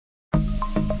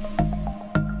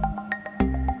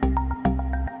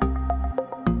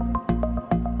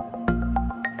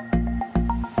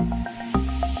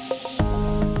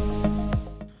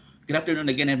Good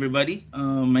afternoon again, everybody.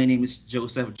 My name is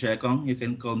Joseph Jekong. You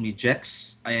can call me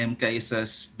Jex. I am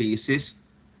Kaisa's basis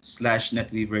slash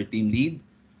NetWeaver team lead.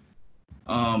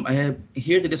 I have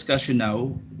here the discussion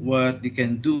now what you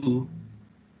can do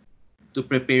to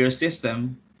prepare your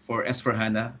system for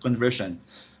S4HANA conversion.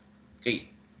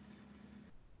 Okay.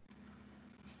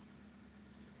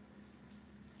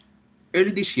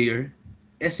 Early this year,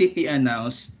 SAP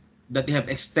announced that they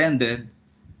have extended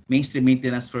mainstream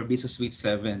maintenance for Business Suite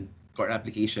 7 core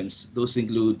applications. Those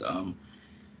include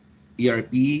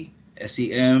ERP,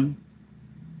 SEM,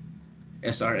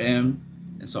 SRM,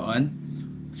 and so on,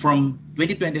 from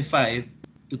 2025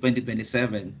 to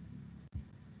 2027.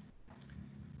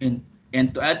 And,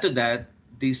 and to add to that,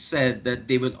 they said that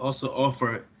they will also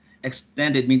offer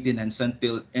extended maintenance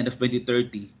until end of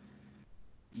 2030.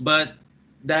 But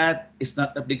that is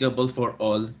not applicable for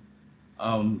all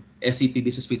SAP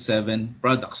Business Suite 7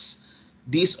 products.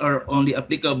 These are only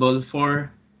applicable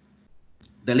for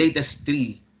the latest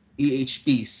three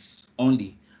EHPs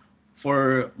only.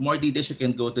 For more details, you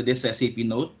can go to this SAP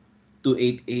note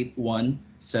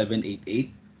 2881788.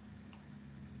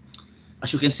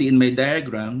 As you can see in my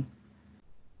diagram,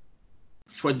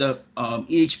 for the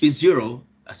EHP 0,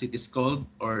 as it is called,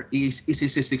 or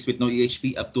ECC6 with no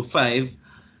EHP up to 5,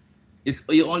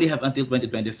 you only have until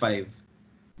 2025.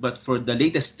 But for the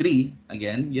latest three,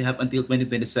 again, you have until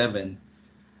 2027.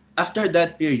 After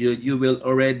that period, you will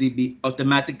already be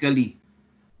automatically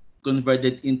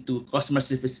converted into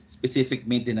customer-specific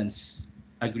maintenance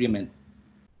agreement.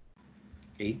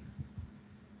 Okay.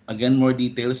 Again, more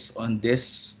details on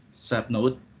this SAP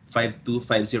note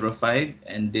 52505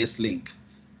 and this link.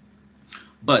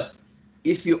 But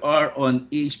if you are on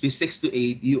EHP 6 to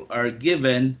 8, you are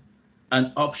given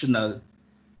an optional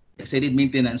extended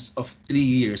maintenance of 3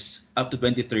 years up to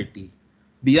 2030.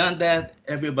 Beyond that,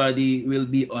 everybody will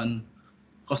be on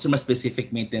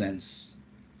customer-specific maintenance.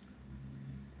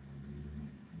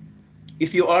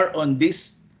 If you are on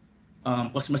this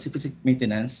customer-specific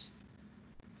maintenance,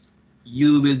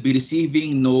 you will be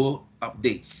receiving no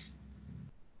updates,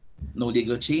 no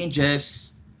legal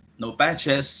changes, no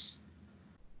patches,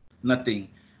 nothing.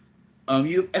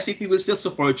 SAP will still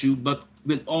support you, but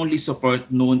will only support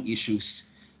known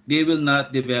issues. They will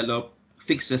not develop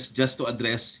fixes just to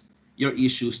address your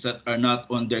issues that are not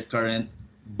on their current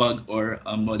bug or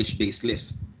knowledge base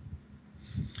list.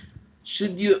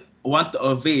 Should you want to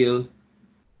avail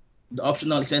the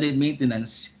optional extended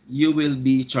maintenance, you will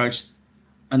be charged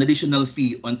an additional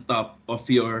fee on top of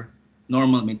your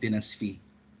normal maintenance fee.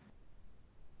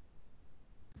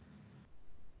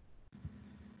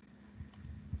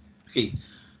 Okay,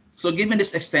 so given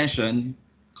this extension,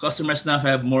 customers now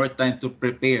have more time to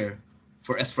prepare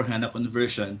for S4HANA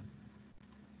conversion.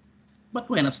 But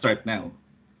why not start now?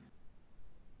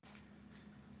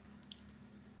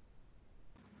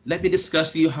 Let me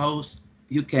discuss to you how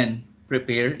you can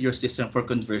prepare your system for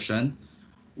conversion.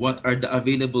 What are the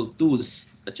available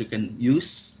tools that you can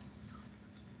use?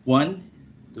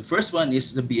 The first one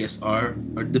is the BSR,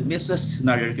 or the Business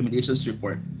Scenario Recommendations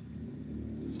Report.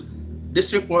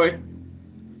 This report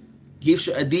gives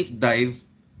you a deep dive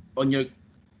on your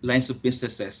lines of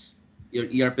businesses,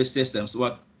 your ERP systems,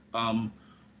 what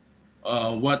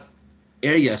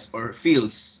areas or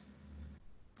fields,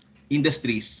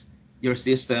 industries your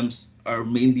systems are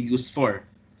mainly used for.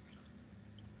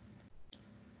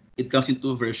 It comes in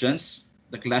two versions,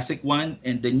 the classic one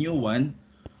and the new one,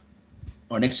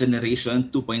 or next generation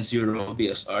 2.0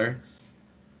 BSR.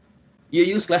 You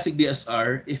use classic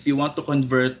BSR if you want to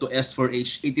convert to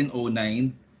S4H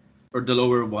 1809 or the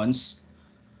lower ones,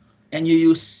 and you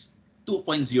use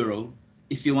 2.0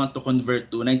 if you want to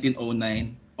convert to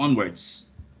 1909 onwards.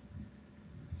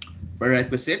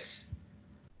 Prerequisites.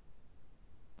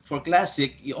 For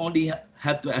classic, you only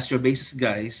have to ask your basis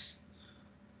guys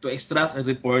to extract a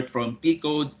report from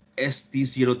P-code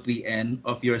ST03N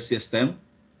of your system.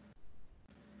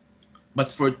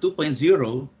 But for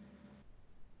 2.0,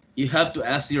 you have to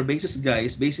ask your basis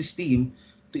guys, basis team,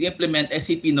 to implement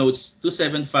SAP notes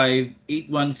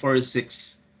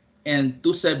 2758146 and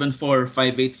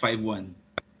 2745851.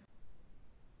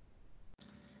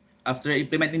 After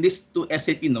implementing these two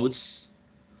SAP notes,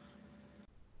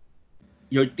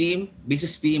 your team,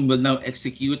 basis team, will now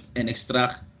execute and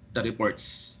extract the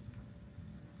reports.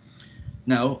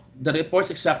 Now, the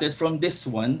reports extracted from this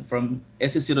one, from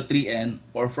SC03N,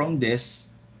 or from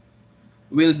this,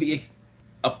 will be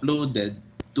uploaded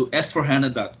to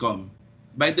s4hana.com.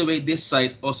 By the way, this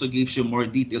site also gives you more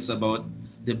details about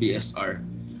the BSR.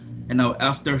 And now,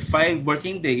 after 5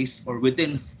 working days, or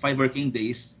within 5 working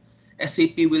days,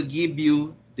 SAP will give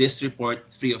you this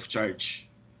report free of charge.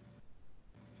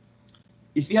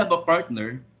 If you have a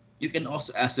partner, you can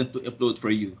also ask them to upload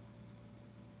for you.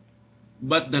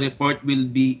 But the report will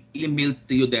be emailed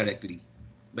to you directly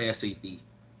by SAP.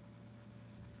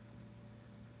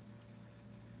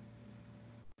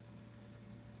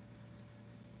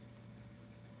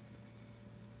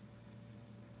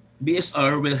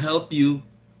 BSR will help you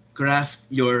craft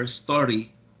your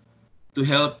story to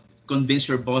help convince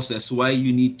your bosses why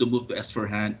you need to move to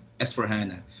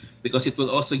S4HANA, because it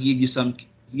will also give you some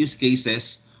use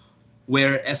cases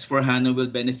where S4HANA will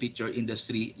benefit your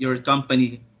industry, your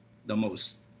company the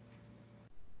most.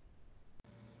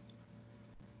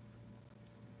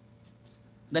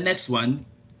 The next one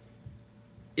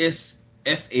is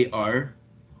FAR,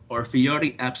 or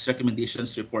Fiori Apps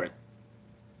Recommendations Report.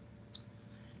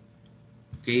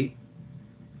 Okay,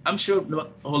 I'm sure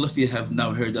all of you have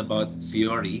now heard about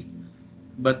Fiori,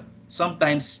 but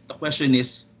sometimes the question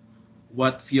is,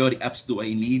 what Fiori apps do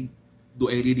I need? Do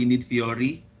I really need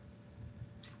Fiori?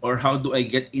 Or how do I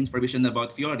get information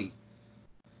about Fiori?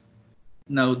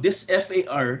 Now, this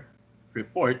FAR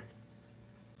report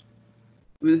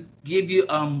will give you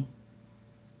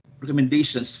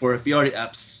recommendations for Fiori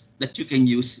apps that you can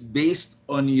use based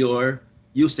on your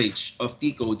usage of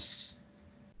T codes.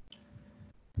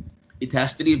 It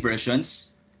has three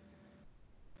versions.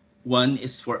 One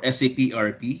is for SAP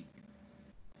ERP,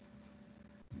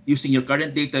 using your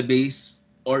current database,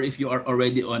 or if you are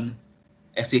already on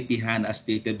SAP HANA's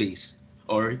database,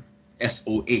 or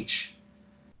SOH.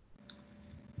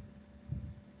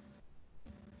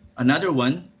 Another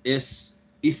one is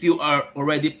if you are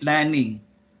already planning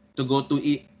to go to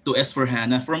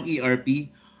S4HANA from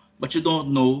ERP, but you don't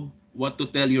know what to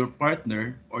tell your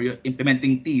partner or your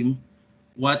implementing team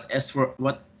what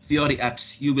Fiori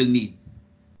apps you will need.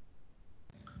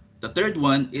 The third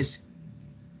one is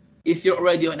if you're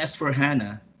already on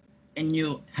S4HANA and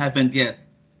you haven't yet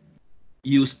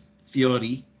used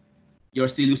Fiori, you're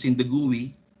still using the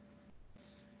GUI,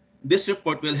 this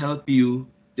report will help you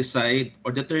decide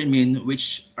or determine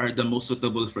which are the most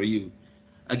suitable for you,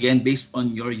 again, based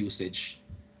on your usage.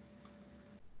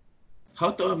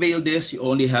 How to avail this? You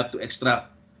only have to extract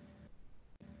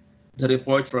the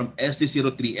report from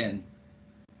SD03N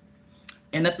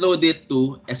and upload it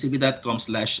to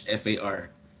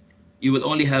sap.com/FAR. You will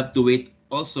only have to wait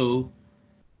also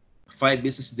 5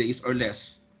 business days or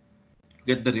less to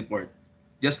get the report,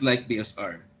 just like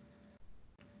BSR.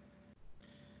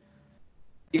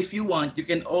 If you want, you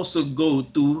can also go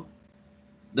to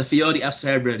the Fiori Apps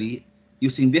Library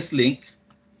using this link,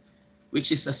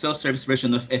 which is a self-service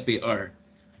version of FAR.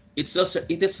 It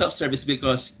is self-service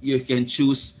because you can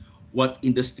choose what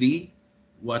industry,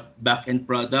 what back-end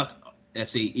product,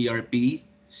 let's say ERP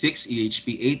 6,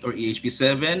 EHP 8, or EHP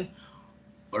 7,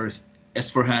 or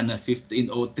S4HANA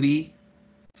 1503,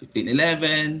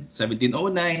 1511,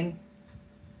 1709.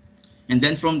 And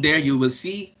then from there, you will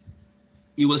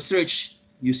search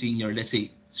using your, let's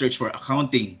say, search for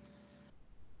accounting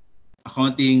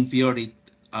Fiori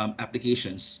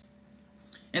applications.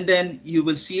 And then you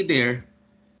will see there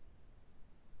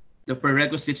the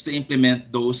prerequisites to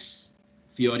implement those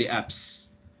Fiori apps.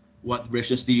 What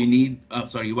versions do you need?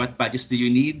 What patches do you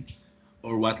need?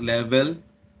 Or what level?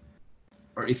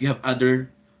 Or if you have other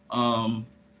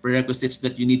prerequisites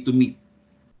that you need to meet.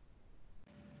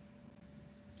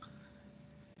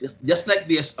 Just like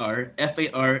BSR,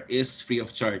 FAR is free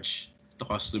of charge to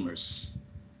customers.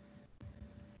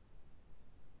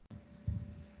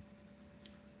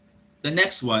 The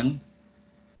next one,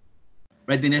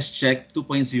 Readiness Check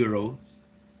 2.0,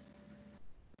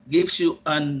 gives you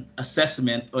an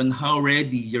assessment on how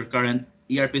ready your current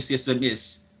ERP system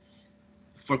is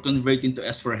for converting to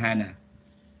S4HANA.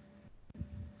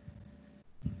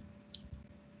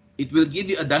 It will give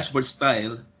you a dashboard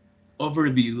style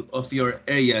overview of your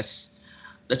areas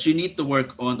that you need to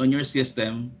work on your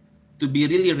system to be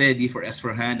really ready for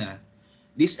S4HANA.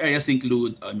 These areas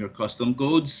include your custom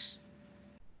codes,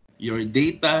 your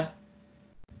data.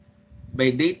 By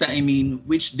data, I mean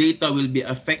which data will be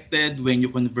affected when you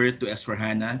convert to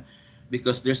S4HANA,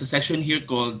 because there's a section here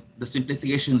called the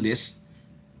simplification list.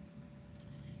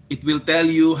 It will tell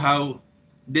you how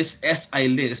this SI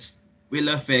list will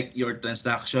affect your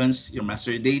transactions, your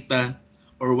master data,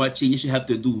 or what changes you have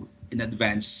to do in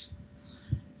advance.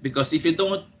 Because if you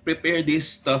don't prepare this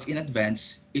stuff in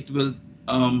advance, it will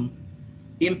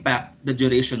impact the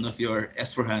duration of your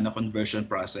S4HANA conversion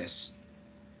process.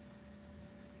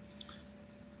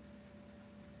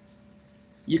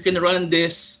 You can run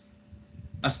this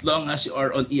as long as you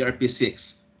are on ERP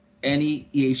 6. Any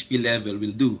EHP level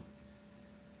will do.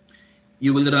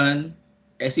 You will run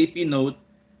SAP Note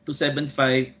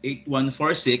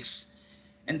 2758146,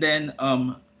 And then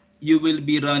you will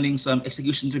be running some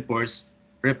execution reports,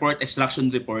 report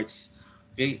extraction reports.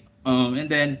 Okay,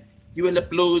 and then you will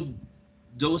upload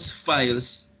those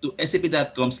files to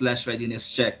sap.com/readiness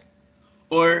check.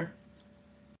 Or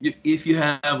if you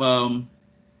have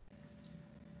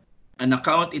an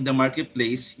account in the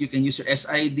marketplace, you can use your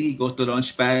SID, go to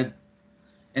Launchpad,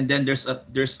 and then there's a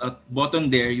button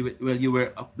there. You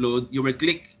will upload, you will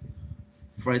click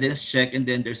for readiness check, and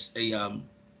then there's a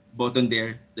button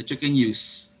there that you can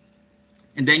use,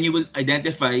 and then you will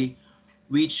identify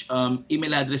which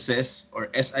email addresses or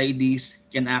SIDs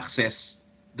can access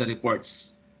the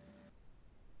reports.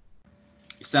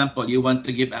 Example, you want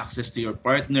to give access to your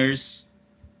partners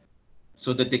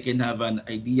so that they can have an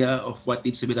idea of what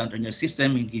needs to be done on your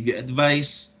system and give you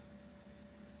advice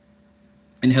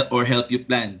and help you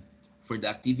plan for the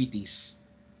activities.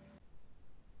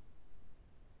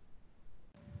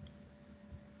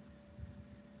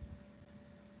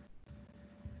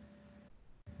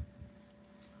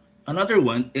 Another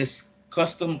one is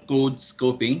custom code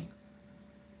scoping.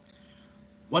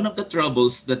 One of the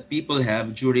troubles that people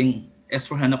have during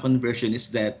S/4HANA conversion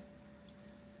is that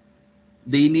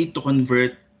they need to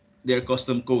convert their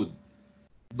custom code,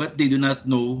 but they do not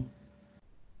know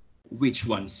which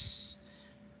ones.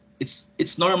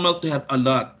 It's normal to have a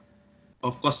lot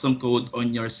of custom code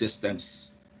on your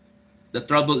systems. The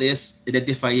trouble is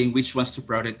identifying which ones to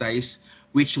prioritize,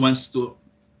 which ones to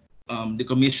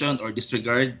decommission or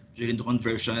disregard during the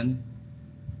conversion,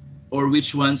 or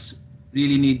which ones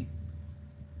really need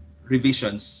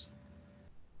revisions.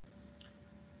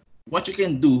 What you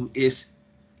can do is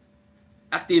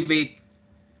activate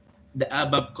the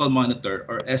ABAP call monitor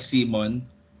or SCMON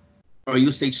or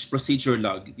usage procedure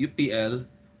log UPL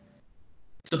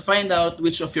to find out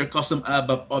which of your custom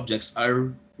ABAP objects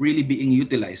are really being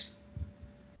utilized.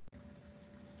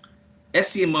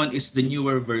 SCMON is the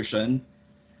newer version.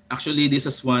 Actually, this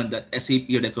is one that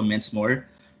SAP recommends more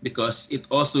because it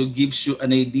also gives you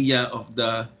an idea of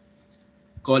the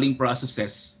calling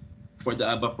processes for the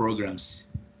ABAP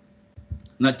programs,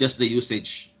 not just the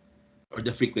usage or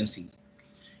the frequency.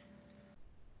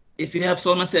 If you have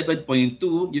Solman 7.2,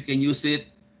 you can use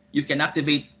it. You can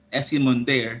activate SCMON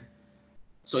there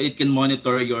so it can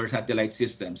monitor your satellite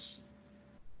systems.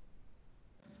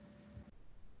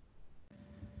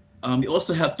 You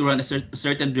also have to run a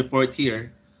certain report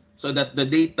here so that the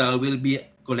data will be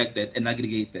collected and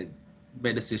aggregated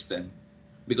by the system,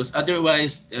 because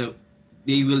otherwise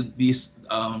they will be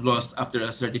lost after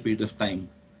a certain period of time.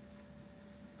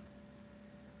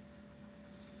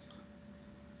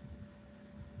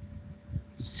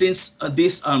 Since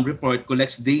this report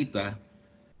collects data,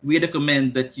 we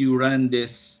recommend that you run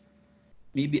this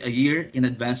maybe a year in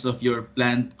advance of your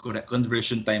planned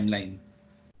conversion timeline,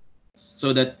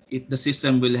 so that the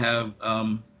system will have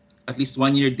at least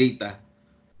 1 year data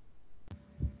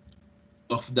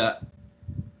of the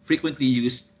frequently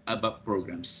used ABAP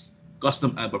programs,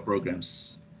 custom ABAP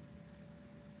programs.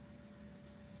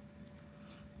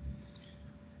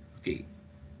 Okay,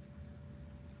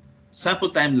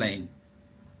 sample timeline.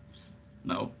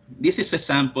 Now, this is a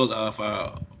sample of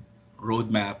a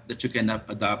roadmap that you can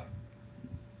adopt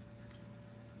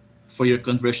for your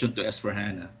conversion to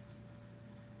S/4HANA.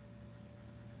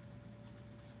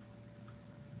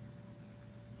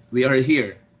 We are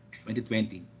here,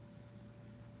 2020.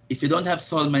 If you don't have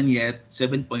Solman yet,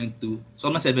 7.2,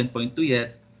 Solman 7.2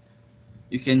 yet,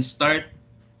 you can start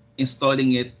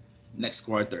installing it next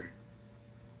quarter.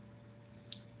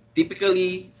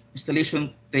 Typically,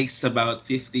 installation takes about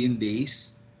 15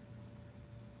 days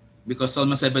because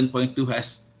Solman 7.2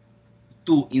 has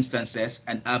two instances,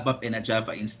 an ABAP and a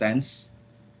Java instance.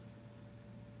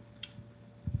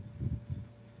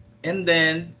 And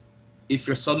then, if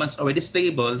your Solman is already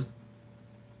stable,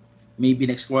 maybe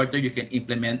next quarter you can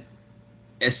implement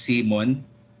SCMON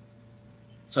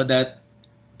so that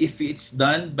if it's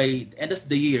done by the end of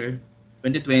the year,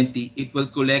 2020, it will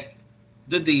collect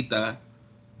the data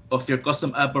of your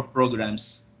custom ABAP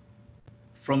programs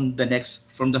from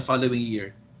the following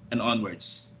year and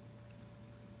onwards.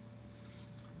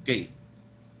 Okay,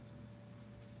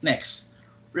 next.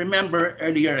 Remember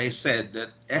earlier I said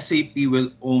that SAP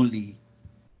will only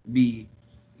be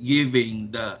giving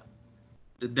the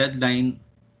deadline,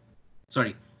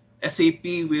 sorry, SAP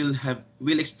will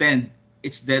extend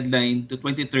its deadline to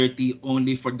 2030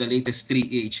 only for the latest 3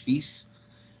 EHPs.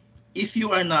 If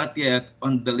you are not yet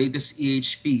on the latest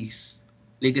EHPs,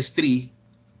 latest 3,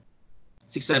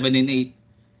 6, 7, and 8,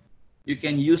 you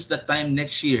can use the time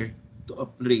next year to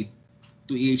upgrade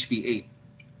to EHP 8.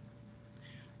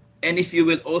 And if you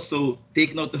will also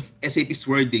take note of SAP's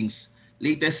wordings,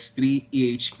 latest 3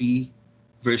 EHP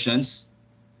versions,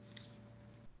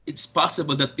 it's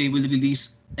possible that they will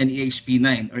release an EHP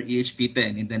 9 or EHP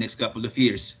 10 in the next couple of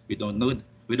years. We don't know.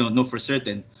 We don't know for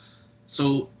certain.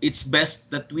 So it's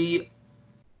best that we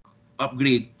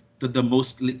upgrade to the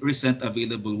most recent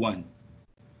available one,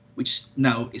 which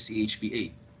now is EHP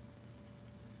 8.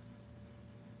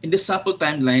 In the sample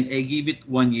timeline, I give it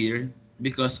 1 year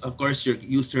because, of course, your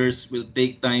users will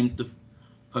take time to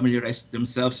familiarize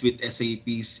themselves with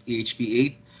SAP's EHP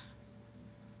 8,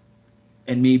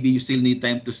 and maybe you still need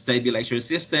time to stabilize your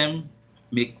system,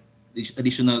 make these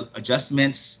additional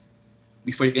adjustments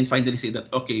before you can finally say that,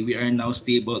 okay, we are now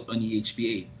stable on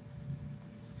EHP 8.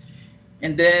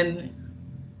 And then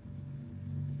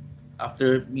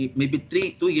after maybe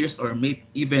 2 years or maybe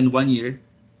even 1 year,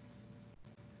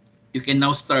 you can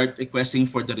now start requesting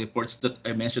for the reports that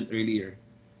I mentioned earlier.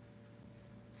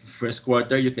 First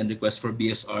quarter, you can request for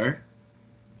BSR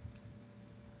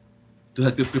to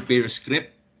help you prepare a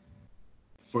script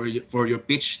for your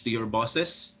pitch to your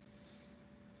bosses,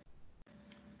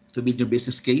 to build your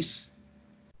business case.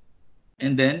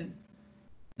 And then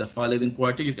the following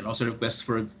quarter, you can also request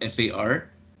for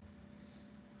FAR.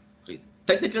 Okay.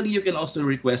 Technically, you can also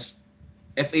request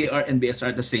FAR and BSR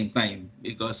at the same time,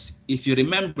 because if you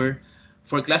remember,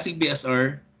 for classic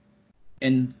BSR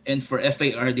and for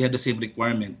FAR, they have the same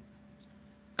requirement.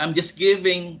 I'm just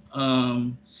giving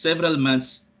several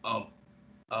months of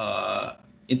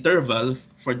interval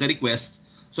for the request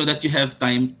so that you have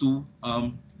time to,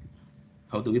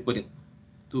 how do we put it,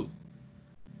 to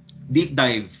deep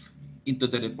dive into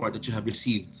the report that you have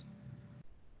received.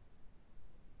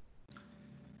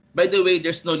 By the way,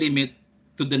 there's no limit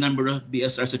to the number of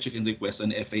BSRs that you can request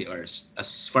on FARs,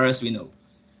 as far as we know.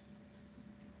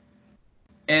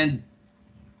 And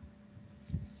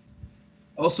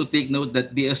also take note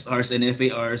that BSRs and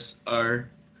FARs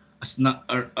are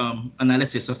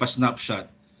analysis of a snapshot.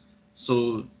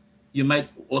 So you might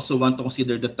also want to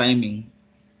consider the timing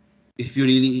if you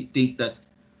really think that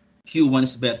Q1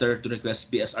 is better to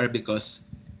request BSR, because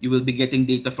you will be getting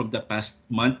data from the past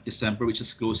month, December, which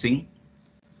is closing.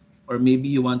 Or maybe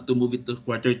you want to move it to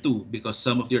quarter 2 because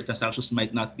some of your transactions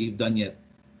might not be done yet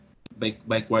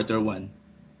by quarter 1.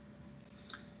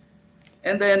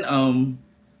 And then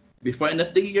before end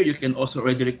of the year, you can also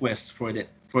already request for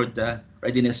the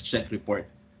readiness check report,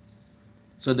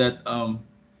 so that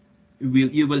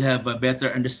you will have a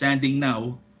better understanding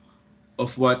now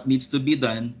of what needs to be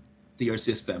done to your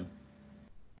system,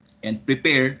 and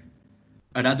prepare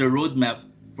another roadmap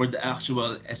for the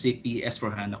actual SAP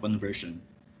S/4HANA conversion.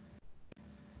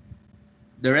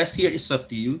 The rest here is up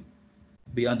to you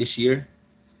beyond this year.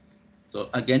 So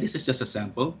again, this is just a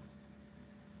sample.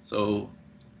 So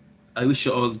I wish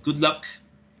you all good luck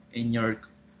in your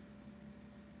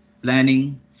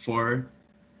planning for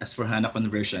S/4HANA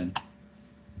conversion.